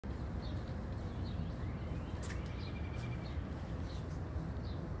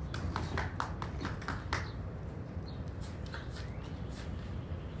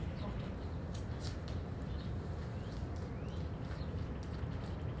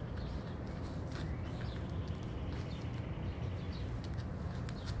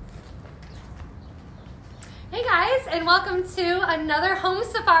Hey guys, and welcome to another home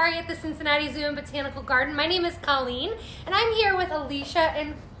safari at the Cincinnati Zoo and Botanical Garden. My name is Colleen, and I'm here with Alicia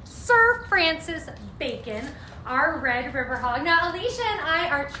and Sir Francis Bacon, our Red River Hog. Now, Alicia and I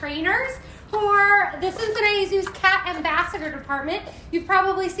are trainers for the Cincinnati Zoo's Cat Ambassador Department. You've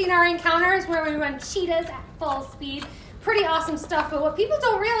probably seen our encounters where we run cheetahs at full speed. Pretty awesome stuff, but what people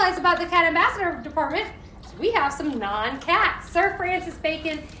don't realize about the Cat Ambassador Department, we have some non-cats. Sir Francis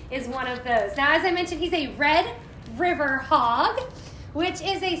Bacon is one of those. Now, as I mentioned, he's a Red River Hog, which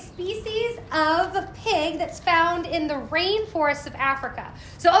is a species of pig that's found in the rainforests of Africa.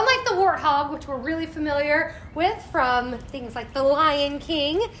 So unlike the warthog, which we're really familiar with from things like the Lion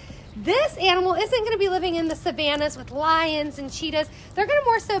King, this animal isn't going to be living in the savannas with lions and cheetahs. They're going to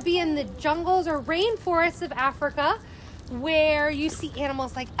more so be in the jungles or rainforests of Africa, where you see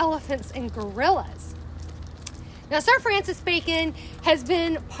animals like elephants and gorillas. Now, Sir Francis Bacon has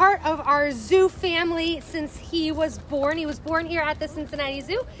been part of our zoo family since he was born. He was born here at the Cincinnati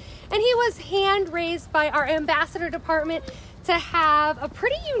Zoo, and he was hand-raised by our ambassador department to have a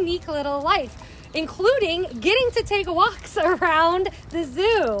pretty unique little life, including getting to take walks around the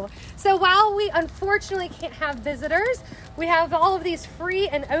zoo. So while we unfortunately can't have visitors, we have all of these free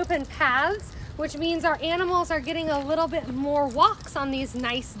and open paths, which means our animals are getting a little bit more walks on these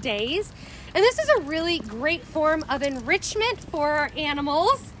nice days. And this is a really great form of enrichment for our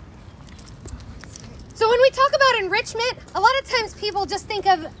animals. So when we talk about enrichment, a lot of times people just think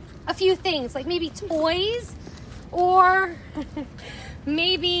of a few things, like maybe toys or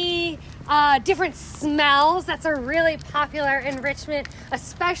maybe different smells. That's a really popular enrichment,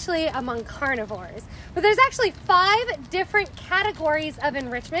 especially among carnivores. But there's actually 5 different categories of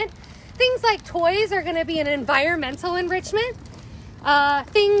enrichment. Things like toys are going to be an environmental enrichment.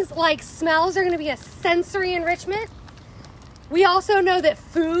 Things like smells are going to be a sensory enrichment. We also know that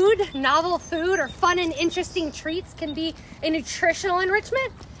food, novel food, or fun and interesting treats can be a nutritional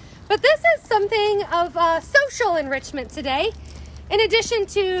enrichment. But this is something of social enrichment today. In addition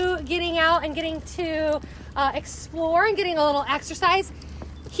to getting out and getting to explore and getting a little exercise,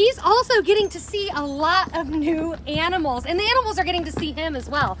 he's also getting to see a lot of new animals. And the animals are getting to see him as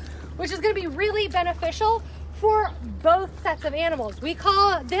well, which is going to be really beneficial for both sets of animals. We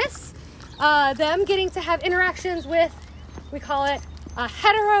call this them getting to have interactions with, we call it a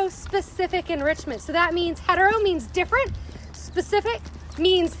hetero-specific enrichment. So that means hetero means different, specific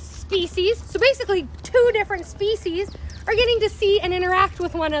means species. So basically 2 different species are getting to see and interact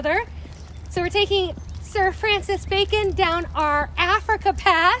with one another. So we're taking Sir Francis Bacon down our Africa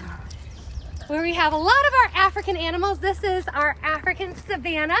path, where we have a lot of our African animals. This is our African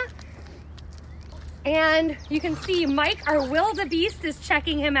savanna. And you can see Mike, our wildebeest, is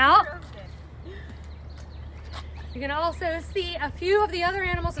checking him out. You can also see a few of the other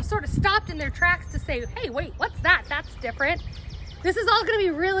animals have sort of stopped in their tracks to say, hey, wait, what's that? That's different. This is all going to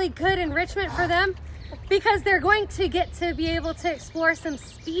be really good enrichment for them because they're going to get to be able to explore some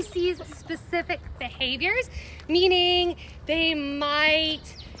species-specific behaviors, meaning they might,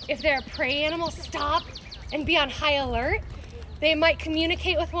 if they're a prey animal, stop and be on high alert. They might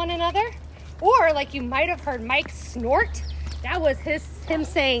communicate with one another. Or like you might have heard Mike snort, that was him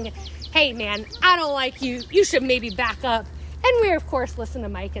saying, hey man, I don't like you, you should maybe back up. And we of course listened to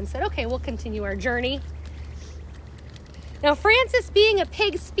Mike and said, okay, we'll continue our journey. Now Francis, being a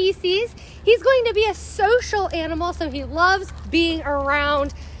pig species, he's going to be a social animal, so he loves being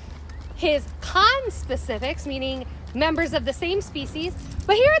around his conspecifics, meaning members of the same species.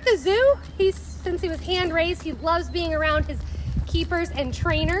 But here at the zoo, since he was hand raised, he loves being around his keepers and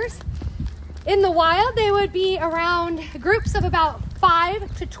trainers. In the wild, they would be around groups of about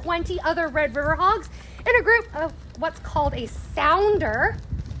 5 to 20 other Red River Hogs in a group of what's called a sounder,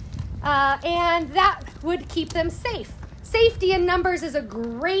 and that would keep them safe. Safety in numbers is a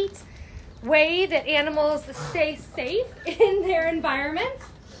great way that animals stay safe in their environments.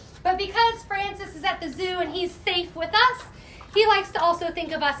 But because Francis is at the zoo and he's safe with us, he likes to also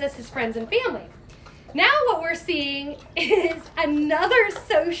think of us as his friends and family. Now what we're seeing is another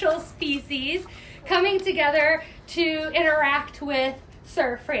social species coming together to interact with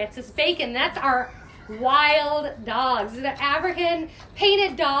Sir Francis Bacon. That's our wild dogs. These are African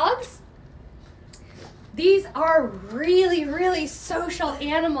painted dogs. These are really, really social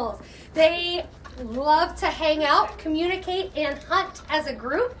animals. They love to hang out, communicate, and hunt as a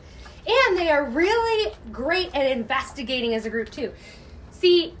group. And they are really great at investigating as a group too.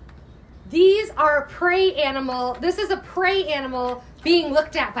 See, these are prey animal. This is a prey animal being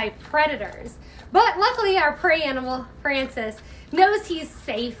looked at by predators. But luckily our prey animal, Francis, knows he's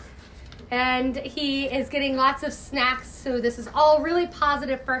safe. and he is getting lots of snacks, so this is all really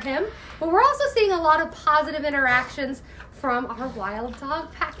positive for him. But we're also seeing a lot of positive interactions from our wild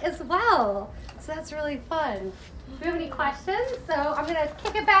dog pack as well. So that's really fun. Do we have any questions? So I'm going to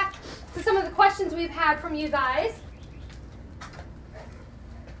kick it back to some of the questions we've had from you guys.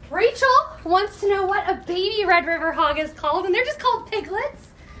 Rachel wants to know what a baby Red River hog is called, and they're just called piglets,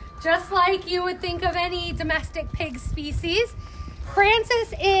 just like you would think of any domestic pig species.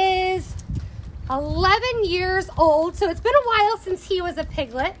 Francis is 11 years old, so it's been a while since he was a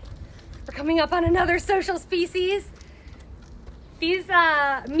piglet. We're coming up on another social species. These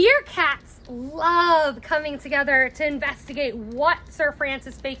meerkats love coming together to investigate what Sir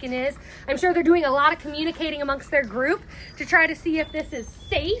Francis Bacon is. I'm sure they're doing a lot of communicating amongst their group to try to see if this is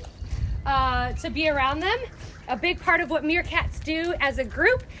safe to be around them. A big part of what meerkats do as a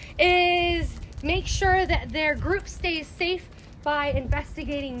group is make sure that their group stays safe by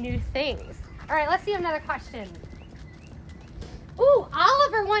investigating new things. All right, let's see another question. Ooh,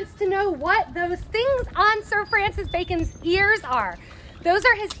 Oliver wants to know what those things on Sir Francis Bacon's ears are. Those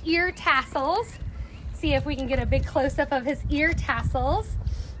are his ear tassels. See if we can get a big close-up of his ear tassels.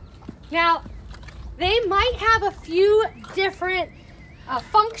 Now, they might have a few different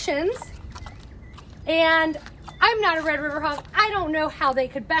functions, and I'm not a Red River hog. I don't know how they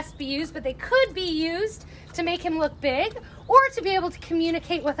could best be used, but they could be used to make him look big or to be able to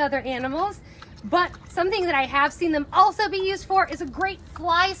communicate with other animals. But something that I have seen them also be used for is a great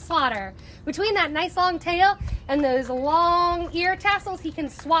fly swatter. Between that nice long tail and those long ear tassels, he can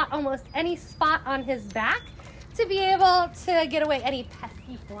swat almost any spot on his back to be able to get away any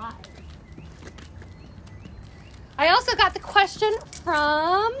pesky flies. I also got the question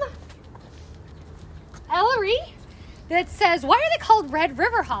from Ellery that says, why are they called Red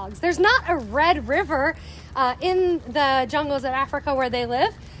River hogs? There's not a red river in the jungles of Africa where they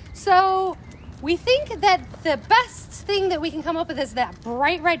live. So we think that the best thing that we can come up with is that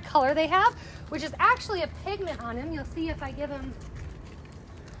bright red color they have, which is actually a pigment on him. You'll see if I give him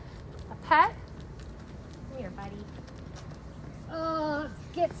a pet. Come here, buddy. Oh,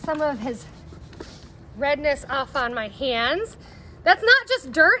 let's get some of his redness off on my hands. That's not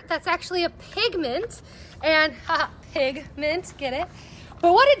just dirt, that's actually a pigment. And, pigment, get it?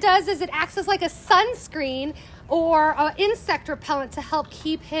 But what it does is it acts as like a sunscreen or an insect repellent to help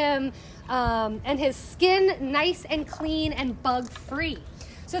keep him and his skin nice and clean and bug-free.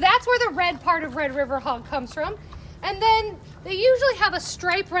 So that's where the red part of Red River hog comes from. And then they usually have a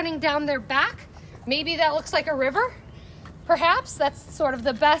stripe running down their back. Maybe that looks like a river. Perhaps that's sort of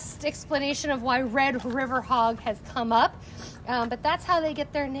the best explanation of why Red River hog has come up. But that's how they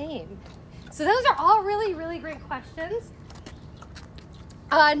get their name. So those are all really, really great questions.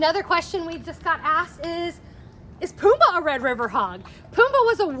 Another question we just got asked is Pumbaa a Red River hog? Pumbaa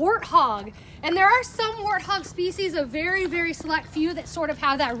was a warthog, and there are some warthog species, a very, very select few that sort of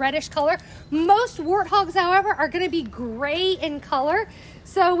have that reddish color. Most warthogs, however, are going to be gray in color.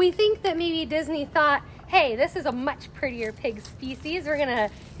 So we think that maybe Disney thought, hey, this is a much prettier pig species. We're going to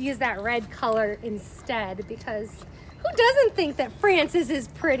use that red color instead, because who doesn't think that Francis is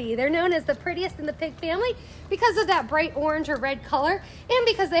pretty? They're known as the prettiest in the pig family because of that bright orange or red color, and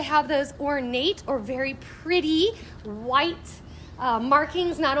because they have those ornate or very pretty white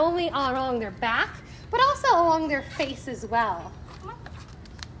markings, not only along their back, but also along their face as well.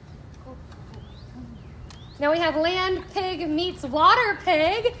 Now we have land pig meets water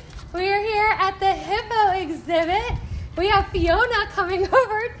pig. We are here at the hippo exhibit. We have Fiona coming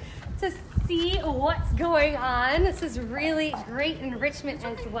over to see what's going on. This is really great enrichment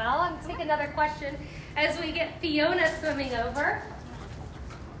as well. I'm going to take another question as we get Fiona swimming over.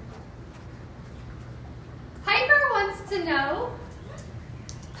 Piper wants to know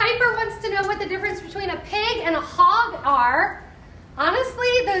what the difference between a pig and a hog are. Honestly,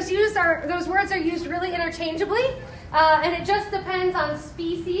 those words are used really interchangeably, and it just depends on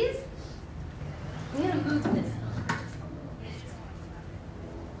species. I'm going to move this.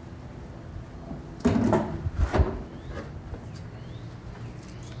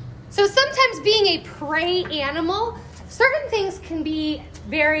 So sometimes being a prey animal, certain things can be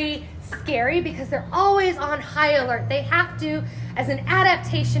very scary because they're always on high alert. They have to, as an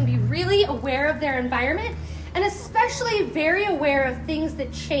adaptation, be really aware of their environment, and especially very aware of things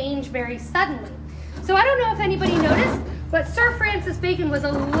that change very suddenly. So I don't know if anybody noticed, but Sir Francis Bacon was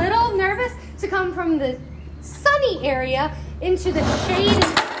a little nervous to come from the sunny area into the shady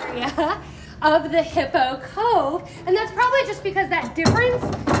area of the Hippo Cove, and that's probably just because that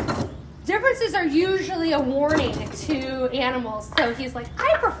differences are usually a warning to animals. So he's like,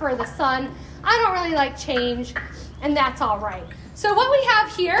 I prefer the sun, I don't really like change, and that's all right. So what we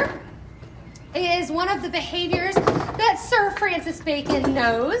have here is one of the behaviors that Sir Francis Bacon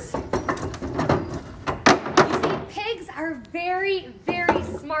knows. You see, pigs are very, very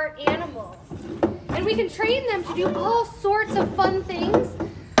smart animals. And we can train them to do all sorts of fun things.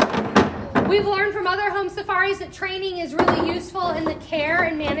 We've learned from other home safaris that training is really useful in the care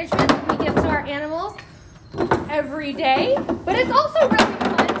and management that we give to our animals every day. But it's also really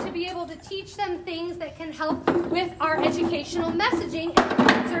fun to be able to teach them things that can help with our educational messaging and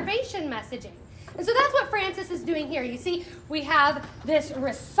conservation messaging. And so that's what Francis is doing here. You see, we have this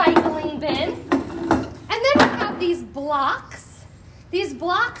recycling bin. And then we have these blocks. These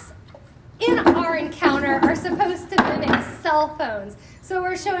blocks in our encounter are supposed to mimic cell phones. So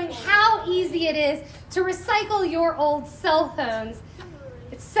we're showing how easy it is to recycle your old cell phones.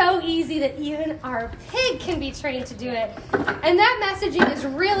 It's so easy that even our pig can be trained to do it. And that messaging is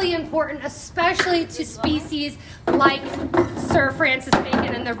really important, especially to species like Sir Francis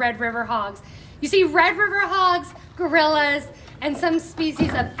Bacon and the Red River hogs. You see, Red River hogs, gorillas, and some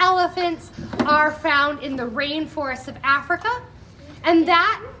species of elephants are found in the rainforests of Africa. And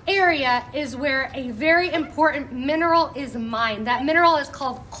that area is where a very important mineral is mined. That mineral is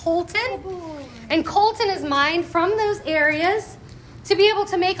called coltan. And coltan is mined from those areas to be able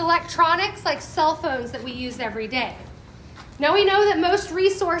to make electronics like cell phones that we use every day. Now we know that most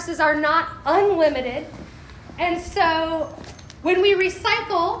resources are not unlimited. And so when we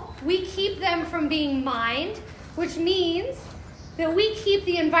recycle, we keep them from being mined, which means that we keep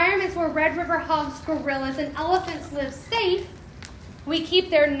the environments where Red River hogs, gorillas, and elephants live safe. We keep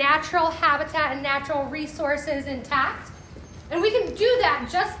their natural habitat and natural resources intact. And we can do that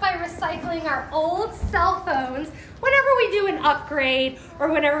just by recycling our old cell phones whenever we do an upgrade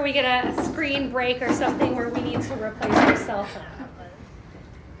or whenever we get a screen break or something where we need to replace our cell phone.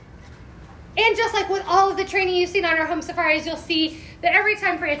 And just like with all of the training you've seen on our home safaris, you'll see that every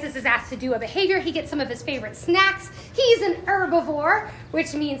time Francis is asked to do a behavior, he gets some of his favorite snacks. He's an herbivore,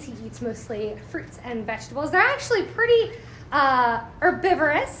 which means he eats mostly fruits and vegetables. They're actually pretty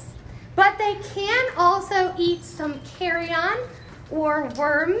herbivorous, but they can also eat some carrion or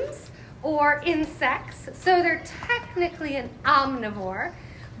worms or insects. So they're technically an omnivore.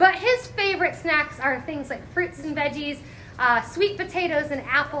 But his favorite snacks are things like fruits and veggies. Sweet potatoes and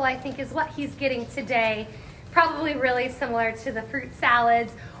apple, I think, is what he's getting today. Probably really similar to the fruit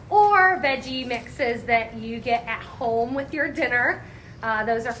salads or veggie mixes that you get at home with your dinner.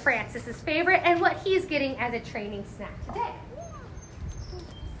 Those are Francis's favorite and what he's getting as a training snack today.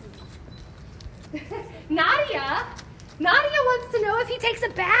 Nadia wants to know if he takes a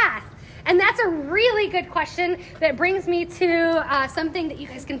bath. And that's a really good question that brings me to something that you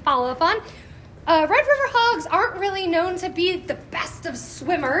guys can follow up on. Red River hogs aren't really known to be the best of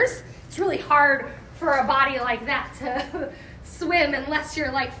swimmers. It's really hard for a body like that to swim unless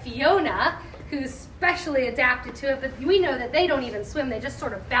you're like Fiona, who's specially adapted to it. But we know that they don't even swim. They just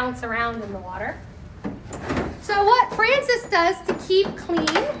sort of bounce around in the water. So what Francis does to keep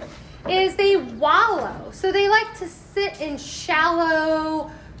clean is they wallow. So they like to sit in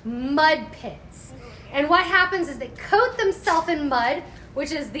shallow mud pits. And what happens is they coat themselves in mud,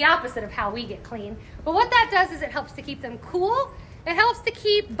 which is the opposite of how we get clean. But what that does is it helps to keep them cool. It helps to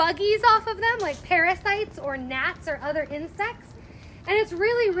keep buggies off of them, like parasites or gnats or other insects. And it's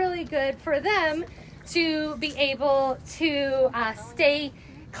really, really good for them to be able to stay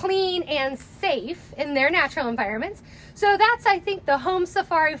clean and safe in their natural environments. So that's, I think, the home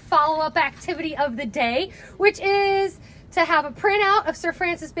safari follow-up activity of the day, which is to have a printout of Sir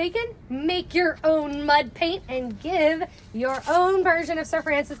Francis Bacon, make your own mud paint, and give your own version of Sir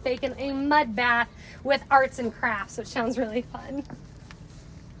Francis Bacon a mud bath with arts and crafts, which sounds really fun.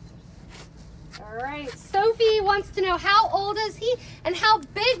 All right, Sophie wants to know how old is he and how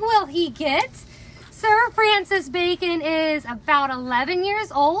big will he get? Sir Francis Bacon is about 11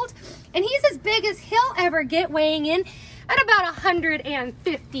 years old, and he's as big as he'll ever get, weighing in at about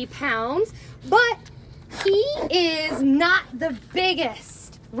 150 pounds, but he is not the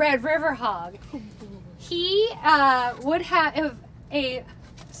biggest Red River hog. He would have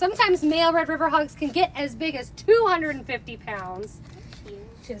sometimes male Red River hogs can get as big as 250 pounds,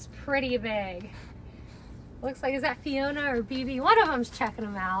 which is pretty big. Looks like, is that Fiona or BB? One of them's checking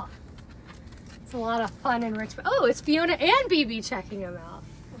them out. It's a lot of fun and rich. Oh, it's Fiona and BB checking them out.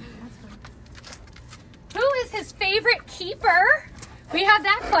 Who is his favorite keeper? We had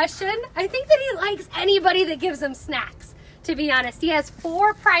that question. I think that he likes anybody that gives him snacks, to be honest. He has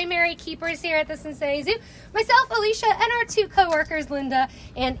 4 primary keepers here at the Cincinnati Zoo. Myself, Alicia, and our 2 co-workers, Linda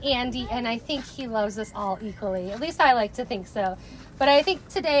and Andy, and I think he loves us all equally. At least I like to think so. But I think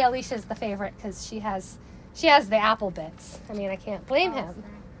today Alicia's the favorite because she has the apple bits. I mean, I can't blame him.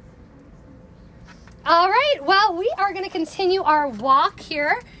 All right, well, we are going to continue our walk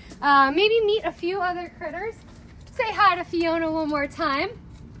here. Maybe meet a few other critters. Say hi to Fiona one more time.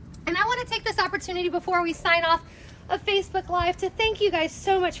 And I want to take this opportunity before we sign off of Facebook Live to thank you guys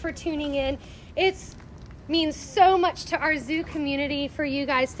so much for tuning in. It means so much to our zoo community for you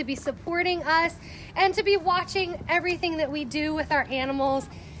guys to be supporting us and to be watching everything that we do with our animals.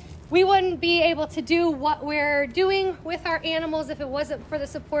 We wouldn't be able to do what we're doing with our animals if it wasn't for the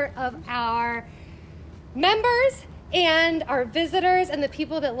support of our members and our visitors and the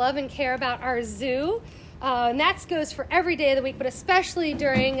people that love and care about our zoo. And that goes for every day of the week, but especially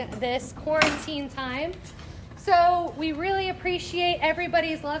during this quarantine time. So we really appreciate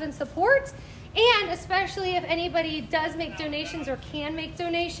everybody's love and support. And especially if anybody does make donations or can make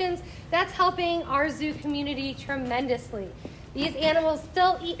donations, that's helping our zoo community tremendously. These animals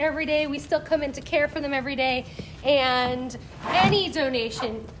still eat every day. We still come in to care for them every day. And any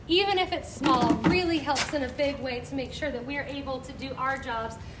donation, even if it's small, really helps in a big way to make sure that we're able to do our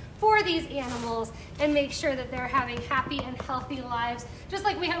jobs for these animals and make sure that they're having happy and healthy lives, just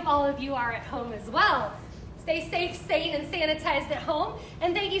like we hope all of you are at home as well. Stay safe, sane, and sanitized at home.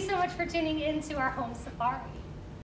 And thank you so much for tuning in to our home safari.